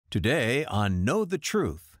Today on Know the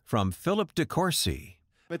Truth from Philip de Courcy.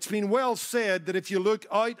 It's been well said that if you look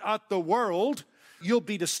out at the world, you'll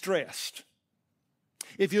be distressed.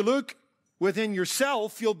 If you look within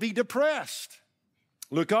yourself, you'll be depressed.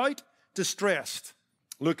 Look out, distressed.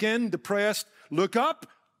 Look in, depressed. Look up,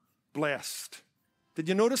 blessed. Did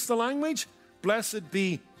you notice the language? Blessed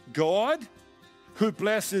be God, who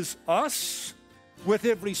blesses us with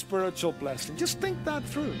every spiritual blessing. Just think that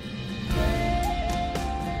through.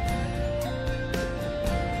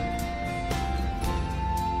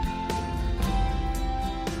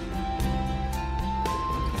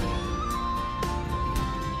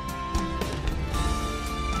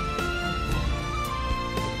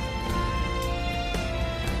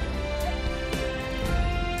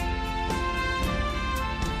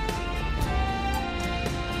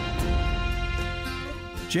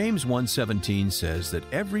 James 1:17 says that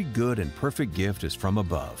every good and perfect gift is from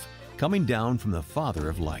above, coming down from the Father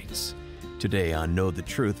of lights. Today on Know the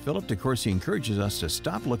Truth, Philip de Courcy encourages us to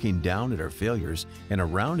stop looking down at our failures and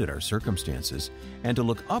around at our circumstances, and to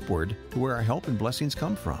look upward to where our help and blessings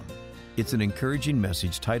come from. It's an encouraging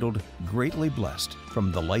message titled Greatly Blessed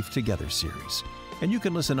from the Life Together series. And you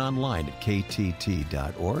can listen online at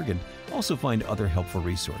ktt.org and also find other helpful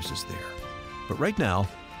resources there. But right now,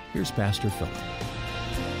 here's Pastor Philip.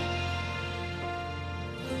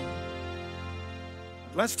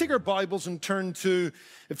 Let's take our Bibles and turn to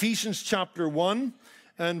Ephesians chapter 1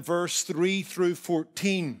 and verse 3 through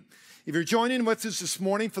 14. If you're joining with us this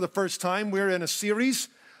morning for the first time, we're in a series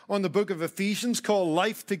on the book of Ephesians called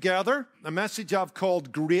Life Together, a message I've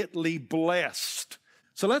called Greatly Blessed.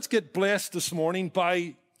 So let's get blessed this morning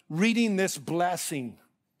by reading this blessing.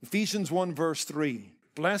 Ephesians 1 verse 3.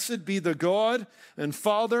 Blessed be the God and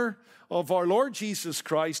Father of our Lord Jesus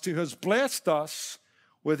Christ, who has blessed us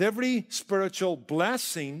with every spiritual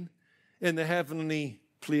blessing in the heavenly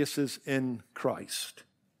places in Christ.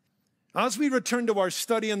 As we return to our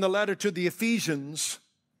study in the letter to the Ephesians,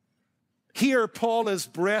 here Paul is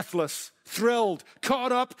breathless, thrilled,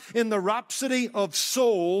 caught up in the rhapsody of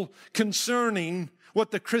soul concerning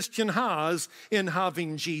what the Christian has in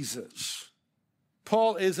having Jesus.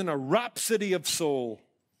 Paul is in a rhapsody of soul.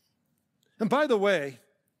 And by the way,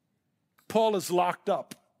 Paul is locked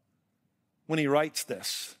up when he writes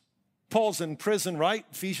this. Paul's in prison, right?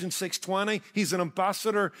 Ephesians 6:20. He's an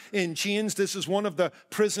ambassador in chains. This is one of the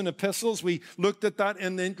prison epistles. We looked at that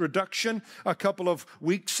in the introduction a couple of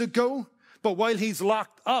weeks ago. But while he's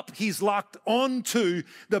locked up, he's locked onto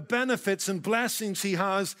the benefits and blessings he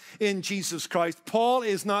has in Jesus Christ. Paul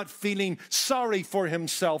is not feeling sorry for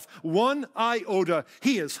himself one iota.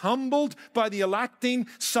 He is humbled by the electing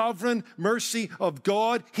sovereign mercy of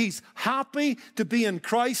God. He's happy to be in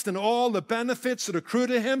Christ and all the benefits that accrue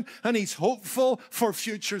to him, and he's hopeful for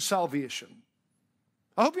future salvation.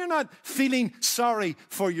 I hope you're not feeling sorry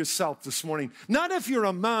for yourself this morning. Not if you're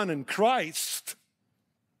a man in Christ.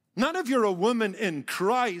 Not if you're a woman in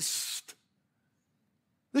Christ.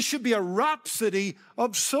 This should be a rhapsody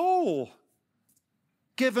of soul,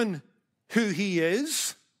 given who he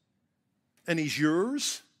is, and he's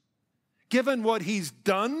yours, given what he's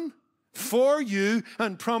done for you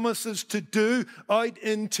and promises to do out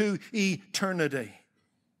into eternity.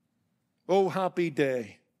 Oh, happy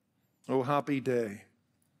day. Oh, happy day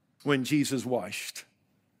when Jesus washed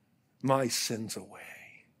my sins away.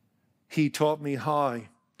 He taught me how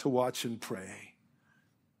to watch and pray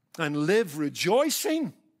and live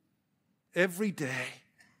rejoicing every day.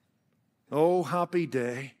 Oh, happy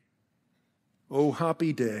day. Oh,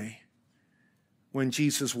 happy day when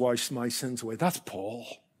Jesus washed my sins away. That's Paul.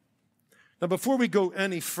 Now, before we go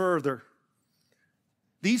any further,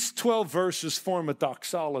 these 12 verses form a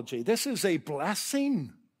doxology. This is a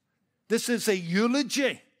blessing. This is a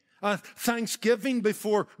eulogy, a thanksgiving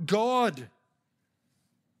before God.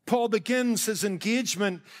 Paul begins his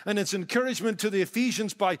engagement and his encouragement to the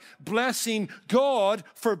Ephesians by blessing God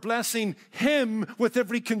for blessing him with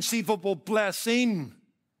every conceivable blessing.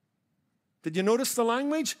 Did you notice the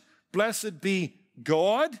language? Blessed be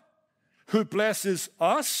God, who blesses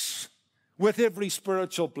us with every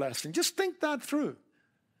spiritual blessing. Just think that through.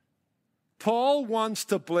 Paul wants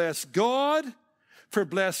to bless God for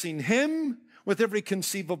blessing him with every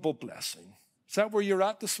conceivable blessing. Is that where you're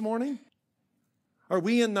at this morning? Are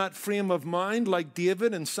we in that frame of mind like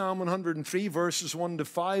David in Psalm 103 verses 1 to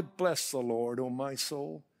 5? Bless the Lord, O my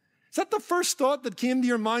soul. Is that the first thought that came to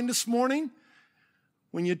your mind this morning?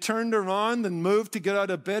 When you turned around and moved to get out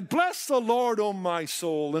of bed, bless the Lord, O my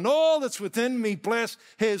soul, and all that's within me, bless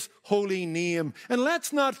his holy name. And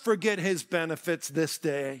let's not forget his benefits this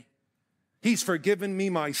day. He's forgiven me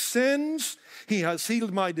my sins. He has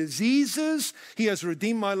healed my diseases. He has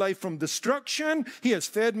redeemed my life from destruction. He has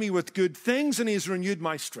fed me with good things, and he has renewed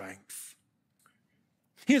my strength.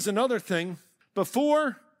 Here's another thing.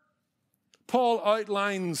 Before Paul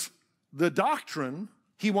outlines the doctrine,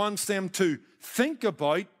 he wants them to think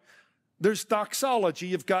about, there's doxology.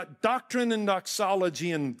 You've got doctrine and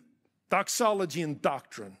doxology and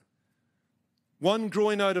doctrine. One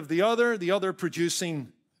growing out of the other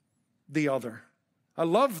producing the other. I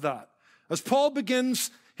love that. As Paul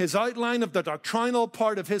begins his outline of the doctrinal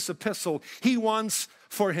part of his epistle, he wants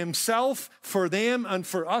for himself, for them, and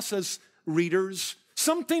for us as readers,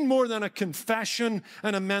 something more than a confession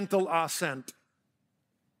and a mental assent.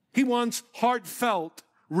 He wants heartfelt,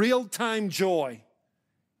 real-time joy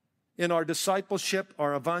in our discipleship,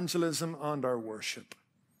 our evangelism, and our worship.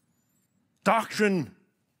 Doctrine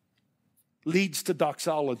leads to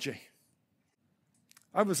doxology.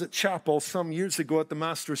 I was at chapel some years ago at the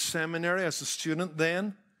Master's Seminary as a student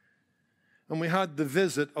then, and we had the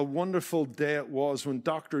visit. A wonderful day it was when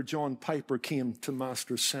Dr. John Piper came to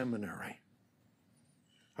Master's Seminary.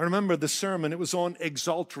 I remember the sermon. It was on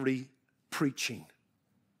exaltatory preaching.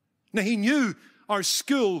 Now, he knew our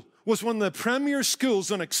school was one of the premier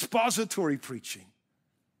schools on expository preaching,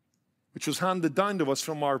 which was handed down to us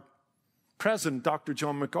from our president, Dr.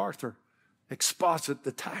 John MacArthur. Exposit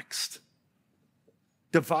the text.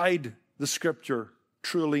 Divide the scripture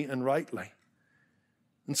truly and rightly.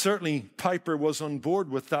 And certainly Piper was on board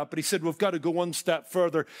with that, but he said we've got to go one step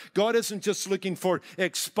further. God isn't just looking for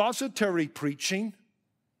expository preaching,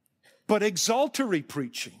 but exaltatory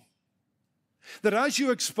preaching. That as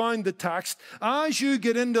you expound the text, as you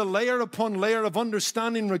get into layer upon layer of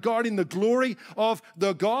understanding regarding the glory of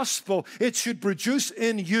the gospel, it should produce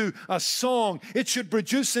in you a song. It should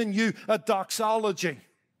produce in you a doxology.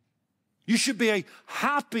 You should be a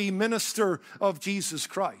happy minister of Jesus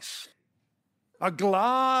Christ, a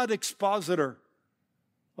glad expositor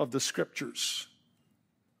of the scriptures.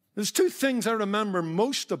 There's two things I remember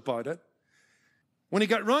most about it. When he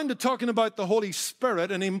got round to talking about the Holy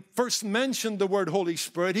Spirit, and he first mentioned the word Holy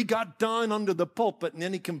Spirit, he got down under the pulpit and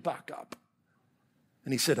then he came back up.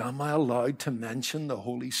 And he said, am I allowed to mention the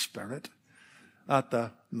Holy Spirit at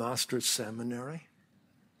the Master's Seminary?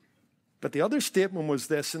 But the other statement was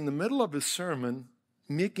this: in the middle of his sermon,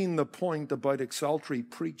 making the point about exaltatory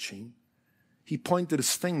preaching, he pointed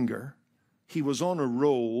his finger. He was on a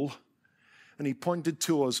roll. And he pointed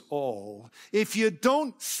to us all. If you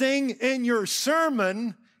don't sing in your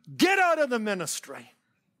sermon, get out of the ministry.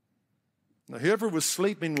 Now, whoever was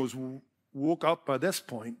sleeping was woke up by this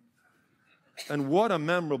point. And what a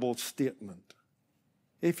memorable statement.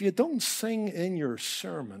 If you don't sing in your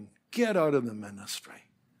sermon, get out of the ministry.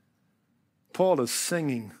 Paul is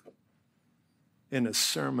singing in his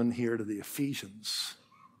sermon here to the Ephesians.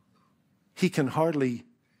 He can hardly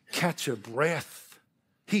catch a breath.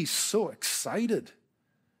 He's so excited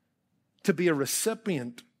to be a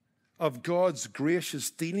recipient of God's gracious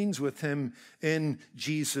dealings with him in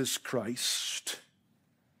Jesus Christ.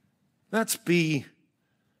 Let's be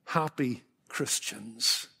happy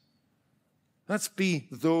Christians. Let's be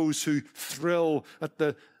those who thrill at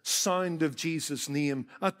the sound of Jesus' name,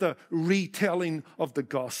 at the retelling of the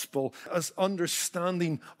gospel, as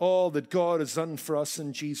understanding all that God has done for us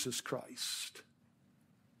in Jesus Christ.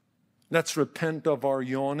 Let's repent of our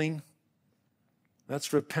yawning.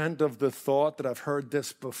 Let's repent of the thought that I've heard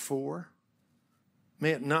this before.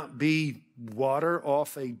 May it not be water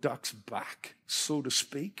off a duck's back, so to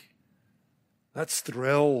speak. Let's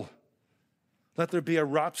thrill. Let there be a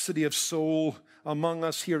rhapsody of soul among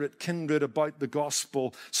us here at Kindred about the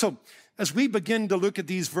gospel. So, as we begin to look at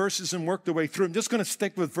these verses and work the way through, I'm just going to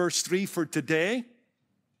stick with verse 3 for today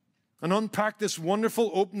and unpack this wonderful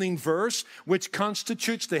opening verse, which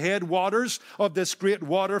constitutes the headwaters of this great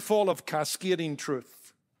waterfall of cascading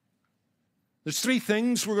truth. There's three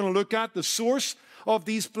things we're going to look at: the source of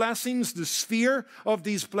these blessings, the sphere of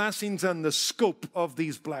these blessings, and the scope of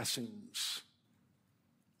these blessings.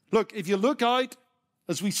 Look, if you look out,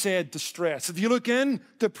 as we said, distress. If you look in,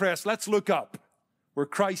 depressed. Let's look up where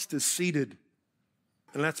Christ is seated,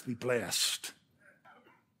 and let's be blessed.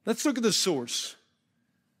 Let's look at the source.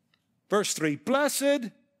 Verse 3,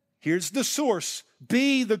 blessed, here's the source,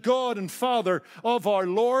 be the God and Father of our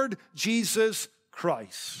Lord Jesus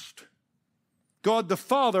Christ. God the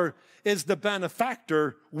Father is the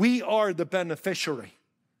benefactor. We are the beneficiary.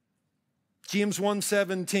 James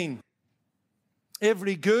 1:17.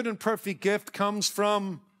 Every good and perfect gift comes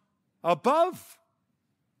from above,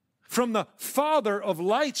 from the Father of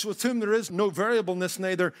lights, with whom there is no variableness,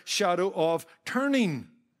 neither shadow of turning.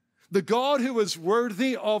 The God who is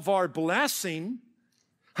worthy of our blessing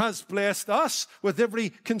has blessed us with every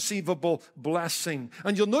conceivable blessing.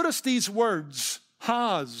 And you'll notice these words,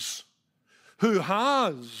 has, who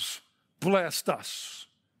has blessed us.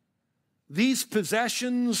 These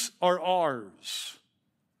possessions are ours.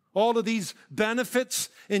 All of these benefits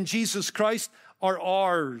in Jesus Christ are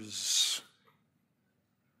ours.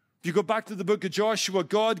 If you go back to the book of Joshua,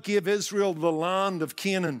 God gave Israel the land of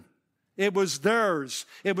Canaan. It was theirs.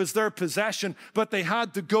 It was their possession, but they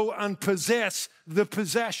had to go and possess the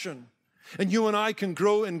possession. And you and I can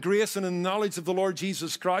grow in grace and in knowledge of the Lord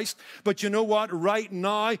Jesus Christ. But you know what? Right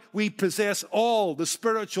now, we possess all the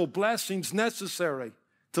spiritual blessings necessary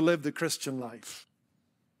to live the Christian life.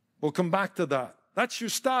 We'll come back to that. That's your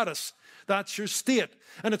status. That's your state.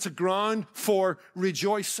 And it's a ground for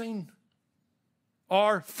rejoicing.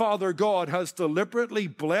 Our Father God has deliberately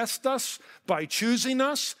blessed us by choosing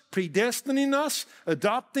us, predestining us,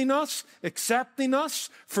 adopting us, accepting us,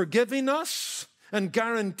 forgiving us, and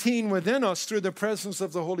guaranteeing within us through the presence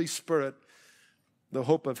of the Holy Spirit the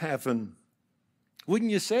hope of heaven.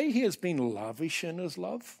 Wouldn't you say he has been lavish in his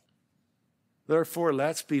love? Therefore,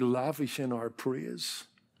 let's be lavish in our praise.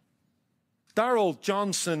 Darrell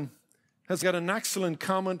Johnson has got an excellent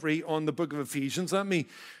commentary on the book of Ephesians. Let me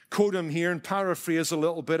quote him here and paraphrase a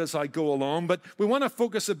little bit as I go along, but we want to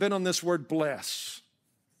focus a bit on this word bless.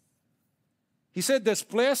 He said this,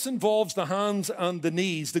 bless involves the hands and the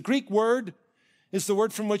knees. The Greek word is the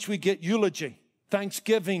word from which we get eulogy,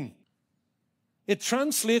 thanksgiving. It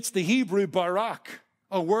translates the Hebrew barak,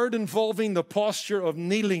 a word involving the posture of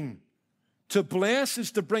kneeling. To bless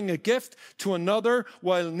is to bring a gift to another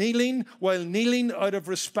while kneeling out of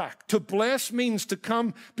respect. To bless means to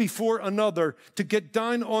come before another, to get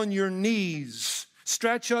down on your knees,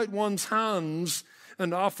 stretch out one's hands,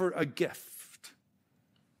 and offer a gift.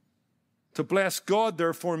 To bless God,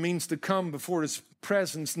 therefore, means to come before his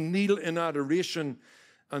presence, kneel in adoration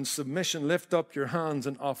and submission, lift up your hands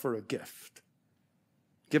and offer a gift.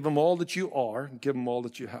 Give him all that you are, and give him all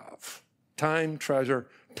that you have. Time, treasure,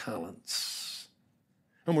 talents.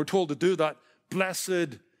 And we're told to do that.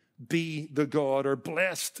 Blessed be the God, or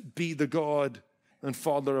blessed be the God and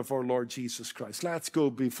Father of our Lord Jesus Christ. Let's go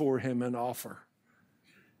before him and offer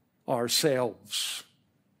ourselves,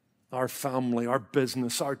 our family, our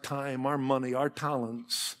business, our time, our money, our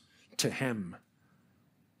talents to him.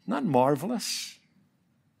 Not marvelous.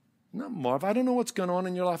 Not marvelous. I don't know what's going on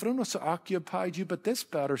in your life. I don't know what's occupied you, but this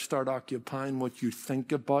better start occupying what you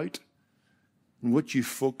think about and what you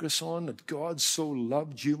focus on, that God so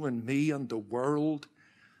loved you and me and the world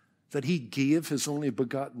that he gave his only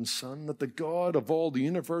begotten Son, that the God of all the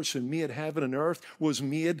universe who made heaven and earth was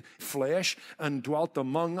made flesh and dwelt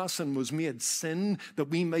among us and was made sin that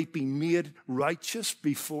we might be made righteous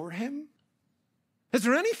before him. Is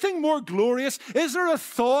there anything more glorious? Is there a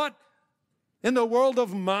thought in the world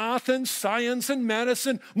of math and science and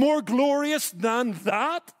medicine more glorious than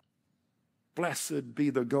that? Blessed be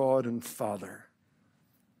the God and Father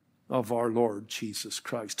of our Lord Jesus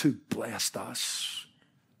Christ, who blessed us.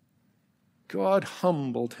 God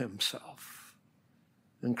humbled himself,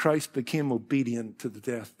 and Christ became obedient to the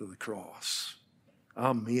death of the cross.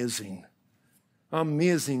 Amazing,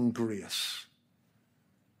 amazing grace.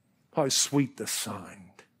 How sweet the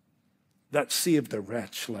sound that saved a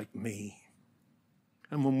wretch like me.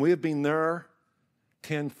 And when we've been there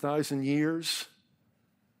 10,000 years,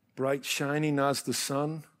 bright shining as the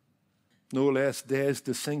sun, no less days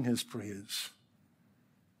to sing his praise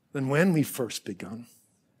than when we first begun.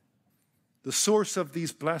 The source of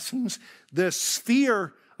these blessings, the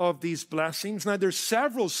sphere of these blessings. Now, there's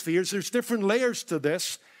several spheres. There's different layers to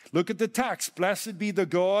this. Look at the text. Blessed be the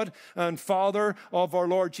God and Father of our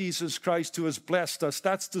Lord Jesus Christ, who has blessed us.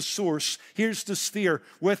 That's the source. Here's the sphere.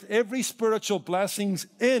 With every spiritual blessings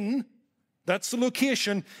in, that's the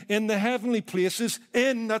location, in the heavenly places,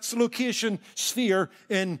 that's the location, sphere,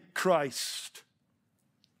 in Christ.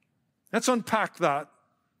 Let's unpack that.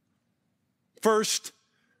 First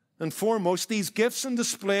and foremost, these gifts and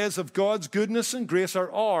displays of God's goodness and grace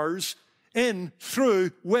are ours in,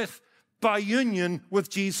 through, with, by union with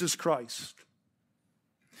Jesus Christ.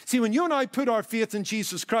 See, when you and I put our faith in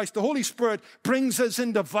Jesus Christ, the Holy Spirit brings us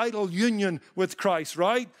into vital union with Christ,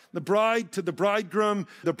 right? The bride to the bridegroom,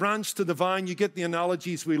 the branch to the vine. You get the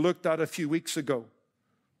analogies we looked at a few weeks ago.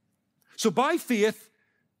 So by faith,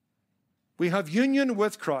 we have union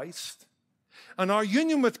with Christ. And our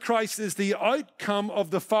union with Christ is the outcome of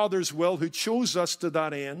the Father's will, who chose us to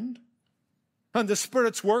that end. And the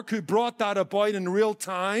Spirit's work, who brought that about in real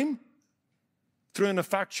time through an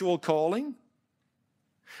effectual calling.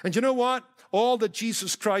 And you know what? All that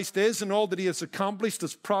Jesus Christ is and all that he has accomplished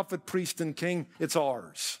as prophet, priest, and king, it's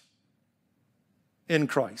ours in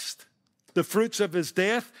Christ. The fruits of his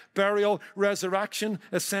death, burial, resurrection,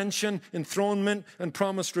 ascension, enthronement, and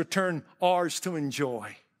promised return, ours to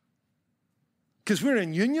enjoy. Because we're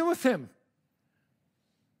in union with him.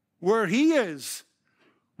 Where he is,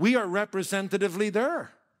 we are representatively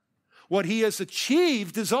there. What he has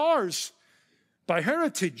achieved is ours by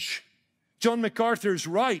heritage. John MacArthur's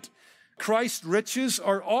right. Christ's riches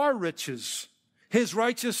are our riches. His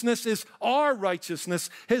righteousness is our righteousness.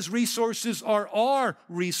 His resources are our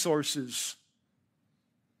resources.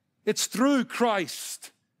 It's through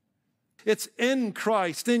Christ. It's in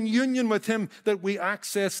Christ, in union with him, that we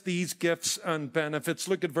access these gifts and benefits.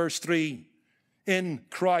 Look at verse 3. In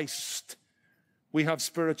Christ, we have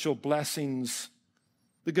spiritual blessings.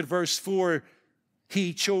 Look at verse 4.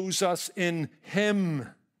 He chose us in him.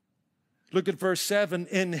 Look at verse 7.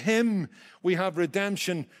 In him, we have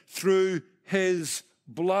redemption through his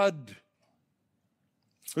blood.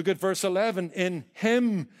 Look at verse 11. In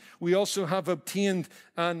him, we also have obtained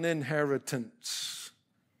an inheritance.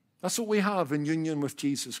 That's what we have in union with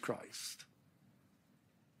Jesus Christ.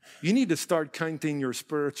 You need to start counting your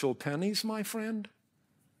spiritual pennies, my friend,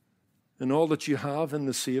 and all that you have in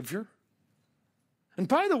the Savior. And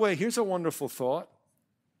by the way, here's a wonderful thought.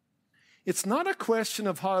 It's not a question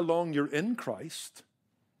of how long you're in Christ.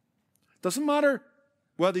 It doesn't matter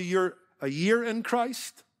whether you're a year in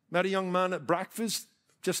Christ. Met a young man at breakfast,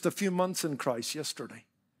 just a few months in Christ yesterday.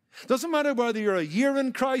 It doesn't matter whether you're a year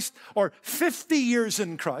in Christ or 50 years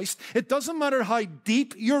in Christ. It doesn't matter how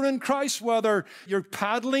deep you're in Christ, whether you're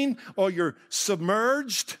paddling or you're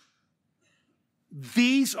submerged.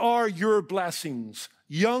 These are your blessings,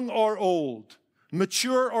 young or old,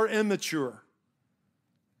 mature or immature.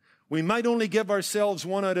 We might only give ourselves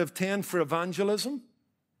 1 out of 10 for evangelism,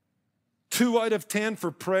 2 out of 10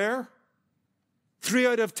 for prayer, 3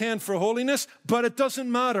 out of 10 for holiness, but it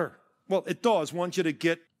doesn't matter. Well, it does want you to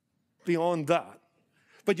get beyond that.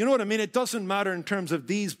 But you know what I mean? It doesn't matter in terms of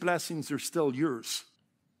these blessings are still yours.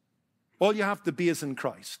 All you have to be is in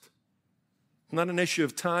Christ. It's not an issue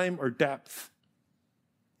of time or depth.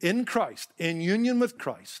 In Christ, in union with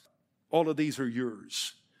Christ, all of these are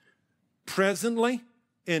yours. Presently,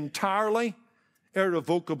 entirely,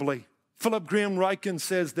 irrevocably. Philip Graham Ryken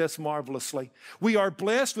says this marvelously. We are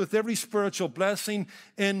blessed with every spiritual blessing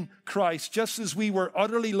in Christ. Just as we were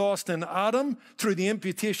utterly lost in Adam through the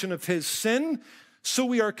imputation of his sin, so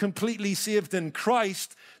we are completely saved in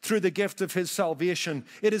Christ through the gift of his salvation.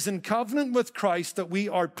 It is in covenant with Christ that we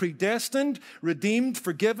are predestined, redeemed,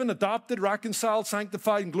 forgiven, adopted, reconciled,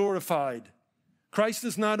 sanctified, and glorified. Christ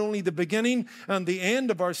is not only the beginning and the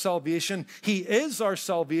end of our salvation, he is our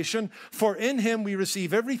salvation, for in him we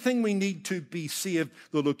receive everything we need to be saved.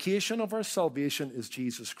 The location of our salvation is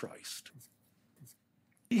Jesus Christ.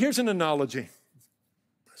 Here's an analogy.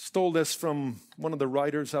 I stole this from one of the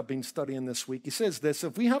writers I've been studying this week. He says this: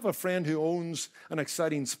 if we have a friend who owns an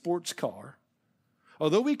exciting sports car,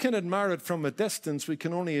 although we can admire it from a distance, we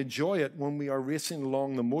can only enjoy it when we are racing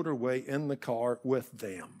along the motorway in the car with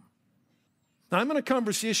them. Now, I'm in a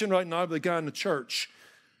conversation right now with a guy in the church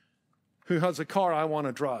who has a car I want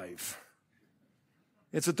to drive.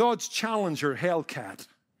 It's a Dodge Challenger Hellcat.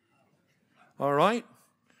 All right?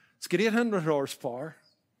 It's got 800 horsepower.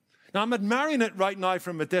 Now, I'm admiring it right now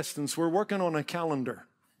from a distance. We're working on a calendar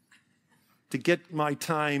to get my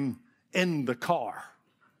time in the car.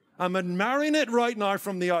 I'm admiring it right now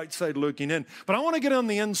from the outside looking in. But I want to get on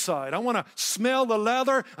the inside. I want to smell the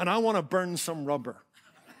leather, and I want to burn some rubber.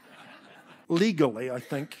 Legally, I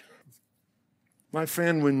think. My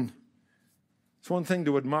friend, it's one thing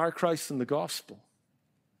to admire Christ in the gospel.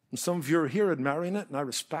 And some of you are here admiring it, and I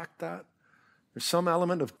respect that. There's some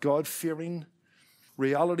element of God-fearing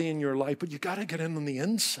reality in your life, but you got to get in on the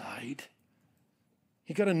inside.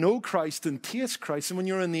 You got to know Christ and taste Christ. And when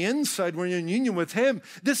you're in the inside, when you're in union with him,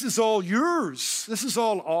 this is all yours. This is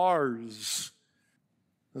all ours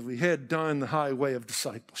as we head down the highway of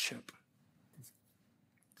discipleship.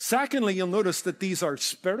 Secondly, you'll notice that these are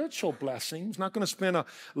spiritual blessings. Not going to spend a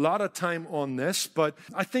lot of time on this, but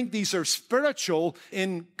I think these are spiritual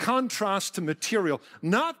in contrast to material.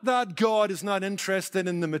 Not that God is not interested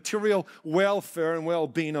in the material welfare and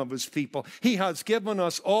well-being of his people. He has given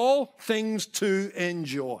us all things to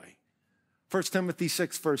enjoy. 1 Timothy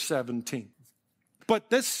 6, verse 17. But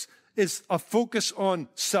this is a focus on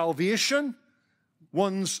salvation,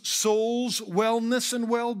 one's soul's wellness and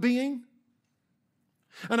well-being.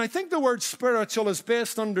 And I think the word spiritual is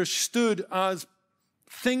best understood as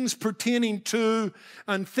things pertaining to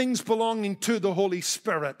and things belonging to the Holy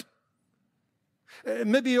Spirit.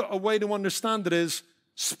 Maybe a way to understand it is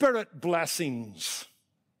spirit blessings.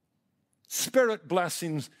 Spirit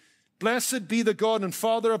blessings. Blessed be the God and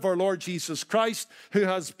Father of our Lord Jesus Christ, who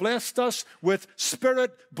has blessed us with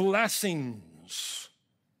spirit blessings.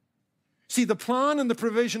 See, the plan and the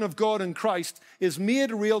provision of God in Christ is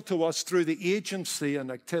made real to us through the agency and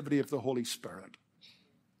activity of the Holy Spirit.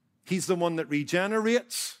 He's the one that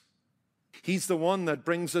regenerates. He's the one that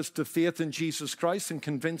brings us to faith in Jesus Christ and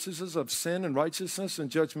convinces us of sin and righteousness and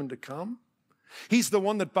judgment to come. He's the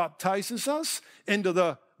one that baptizes us into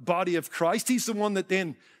the body of Christ. He's the one that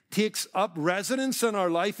then takes up residence in our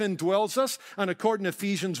life, indwells us, and according to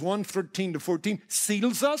Ephesians 1:13-14,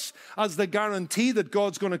 seals us as the guarantee that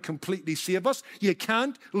God's going to completely save us. You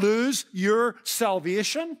can't lose your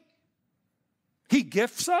salvation. He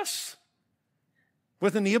gifts us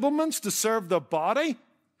with enablements to serve the body.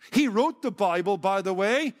 He wrote the Bible, by the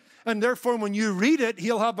way, and therefore when you read it,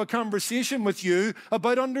 he'll have a conversation with you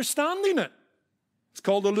about understanding it. It's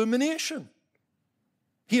called illumination.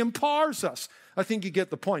 He empowers us. I think you get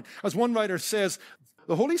the point. As one writer says,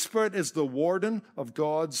 the Holy Spirit is the warden of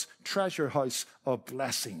God's treasure house of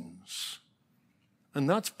blessings. And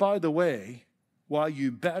that's, by the way, why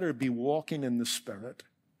you better be walking in the Spirit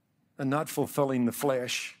and not fulfilling the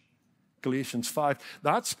flesh. Galatians 5.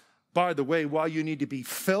 That's, by the way, why you need to be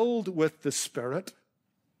filled with the Spirit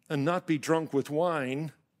and not be drunk with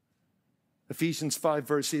wine. Ephesians 5,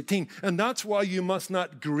 verse 18. And that's why you must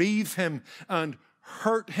not grieve him and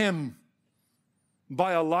hurt him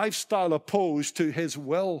by a lifestyle opposed to his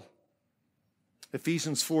will.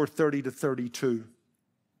 Ephesians 4:30-32.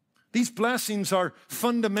 These blessings are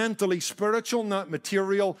fundamentally spiritual, not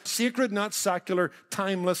material, sacred, not secular,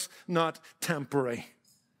 timeless, not temporary.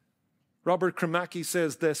 Robert Kremacki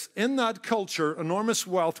says this: in that culture, enormous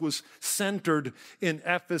wealth was centered in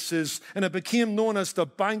Ephesus, and it became known as the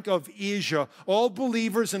Bank of Asia. All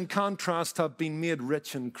believers, in contrast, have been made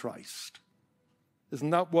rich in Christ.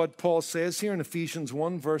 Isn't that what Paul says here in Ephesians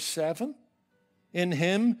 1, verse 7? In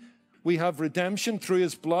him we have redemption through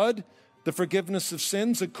his blood, the forgiveness of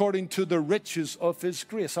sins according to the riches of his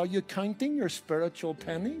grace. Are you counting your spiritual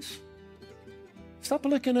pennies? Stop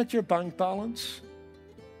looking at your bank balance.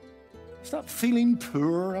 Stop feeling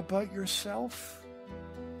poor about yourself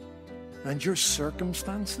and your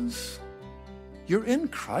circumstances. You're in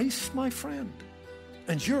Christ, my friend,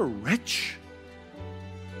 and you're rich.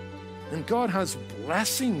 And God has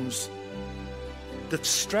blessings that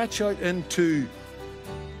stretch out into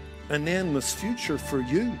an endless future for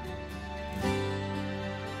you.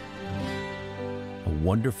 A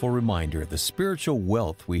wonderful reminder of the spiritual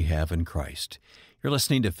wealth we have in Christ. You're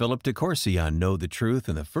listening to Philip de Courcy on Know the Truth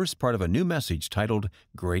in the first part of a new message titled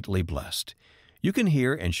Greatly Blessed. You can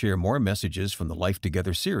hear and share more messages from the Life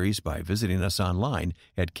Together series by visiting us online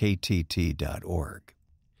at ktt.org.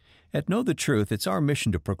 At Know the Truth, it's our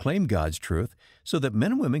mission to proclaim God's truth so that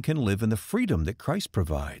men and women can live in the freedom that Christ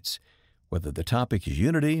provides. Whether the topic is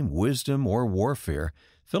unity, wisdom, or warfare,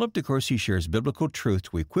 Philip de Courcy shares biblical truth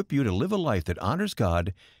to equip you to live a life that honors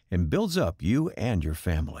God and builds up you and your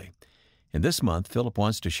family. And this month, Philip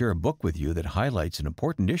wants to share a book with you that highlights an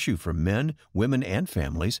important issue for men, women, and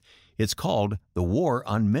families. It's called The War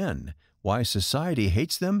on Men: Why Society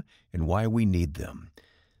Hates Them and Why We Need Them.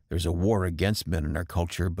 There's a war against men in our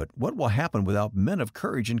culture, but what will happen without men of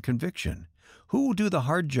courage and conviction? Who will do the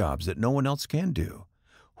hard jobs that no one else can do?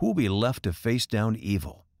 Who will be left to face down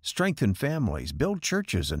evil, strengthen families, build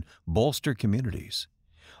churches, and bolster communities?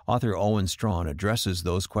 Author Owen Strachan addresses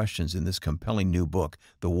those questions in this compelling new book,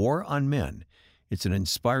 The War on Men. It's an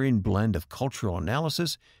inspiring blend of cultural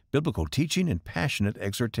analysis, biblical teaching, and passionate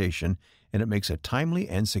exhortation, and it makes a timely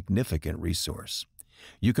and significant resource.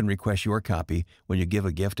 You can request your copy when you give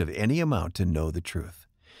a gift of any amount to Know the Truth.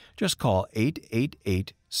 Just call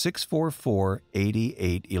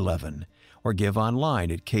 888-644-8811 or give online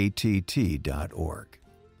at ktt.org.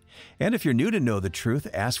 And if you're new to Know the Truth,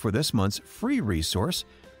 ask for this month's free resource,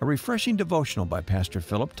 a refreshing devotional by Pastor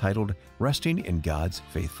Philip titled Resting in God's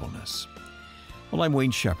Faithfulness. Well, I'm Wayne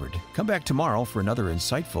Shepherd. Come back tomorrow for another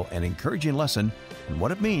insightful and encouraging lesson on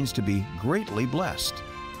what it means to be greatly blessed.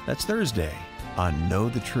 That's Thursday on Know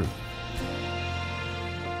the Truth.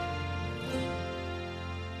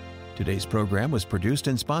 Today's program was produced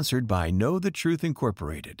and sponsored by Know the Truth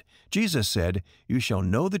Incorporated. Jesus said, "You shall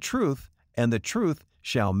know the truth, and the truth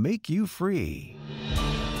shall make you free."